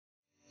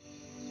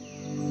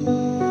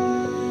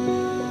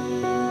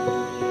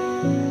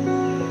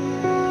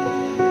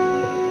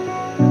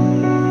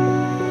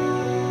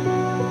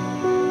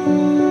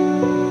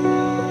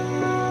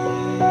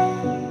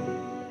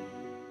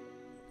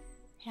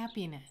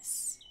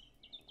happiness.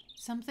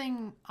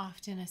 Something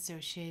often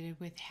associated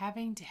with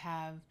having to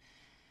have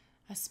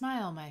a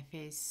smile on my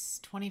face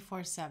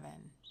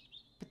 24/7.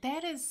 But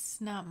that is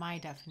not my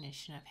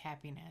definition of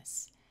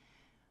happiness.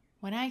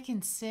 When I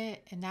can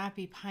sit and not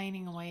be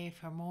pining away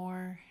for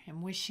more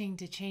and wishing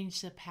to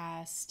change the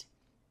past,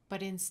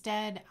 but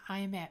instead I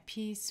am at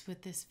peace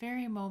with this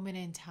very moment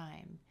in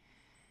time.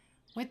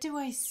 What do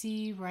I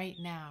see right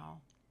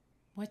now?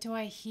 What do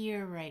I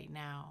hear right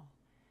now?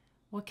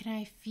 What can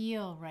I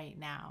feel right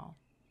now?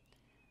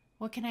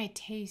 What can I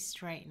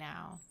taste right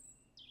now?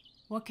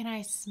 What can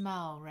I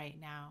smell right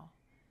now?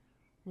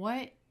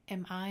 What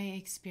am I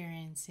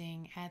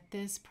experiencing at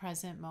this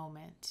present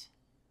moment?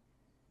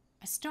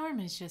 A storm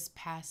has just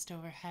passed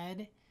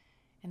overhead,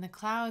 and the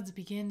clouds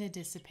begin to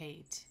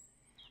dissipate.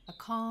 A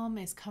calm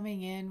is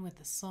coming in with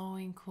a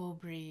slowing, cool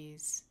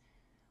breeze.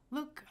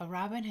 Look, a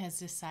robin has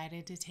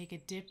decided to take a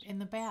dip in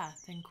the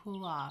bath and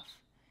cool off.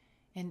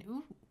 And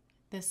ooh,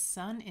 the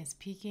sun is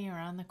peeking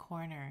around the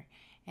corner,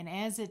 and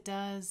as it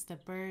does, the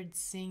birds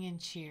sing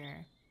and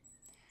cheer.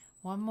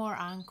 One more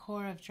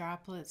encore of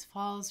droplets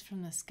falls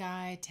from the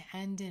sky to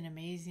end an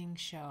amazing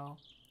show.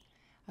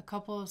 A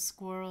couple of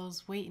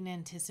squirrels wait in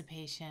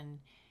anticipation,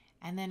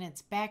 and then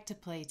it's back to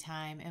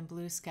playtime and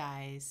blue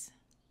skies.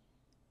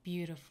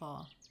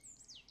 Beautiful.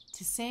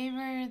 To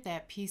savor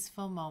that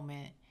peaceful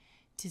moment,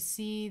 to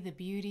see the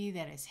beauty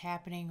that is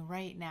happening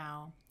right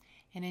now,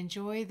 and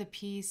enjoy the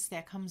peace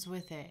that comes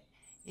with it,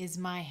 is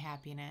my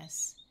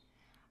happiness.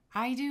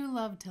 I do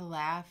love to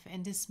laugh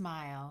and to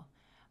smile,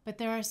 but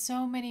there are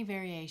so many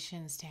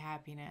variations to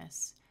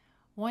happiness.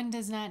 One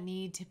does not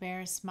need to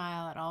bear a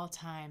smile at all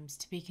times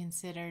to be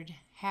considered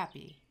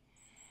happy.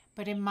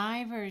 But in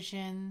my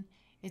version,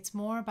 it's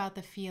more about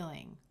the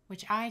feeling,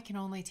 which I can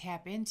only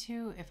tap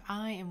into if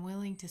I am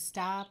willing to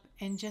stop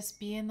and just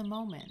be in the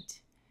moment.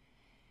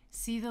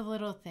 See the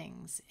little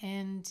things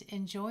and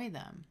enjoy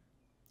them.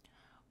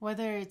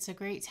 Whether it's a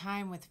great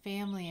time with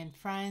family and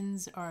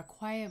friends or a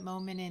quiet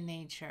moment in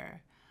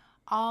nature,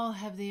 all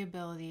have the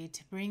ability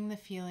to bring the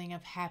feeling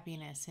of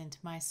happiness into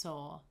my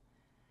soul.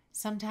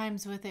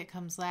 Sometimes with it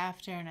comes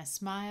laughter and a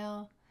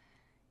smile,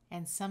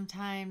 and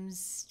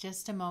sometimes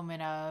just a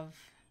moment of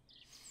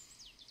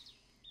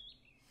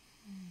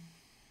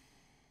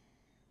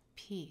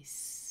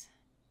peace.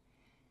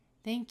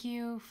 Thank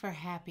you for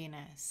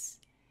happiness,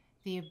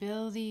 the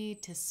ability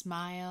to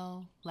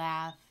smile,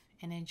 laugh,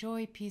 and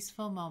enjoy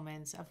peaceful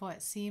moments of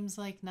what seems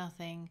like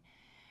nothing,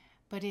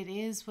 but it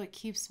is what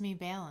keeps me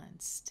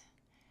balanced.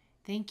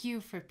 Thank you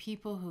for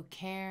people who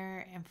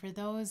care and for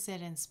those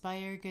that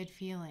inspire good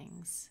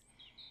feelings.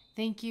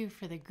 Thank you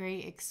for the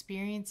great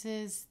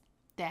experiences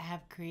that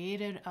have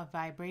created a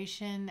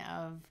vibration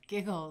of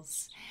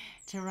giggles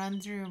to run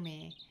through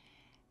me.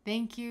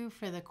 Thank you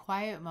for the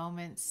quiet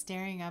moments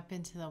staring up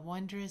into the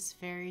wondrous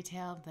fairy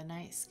tale of the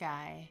night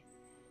sky.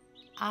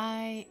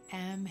 I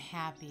am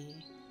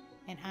happy,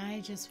 and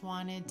I just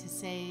wanted to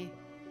say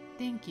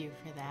thank you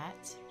for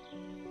that.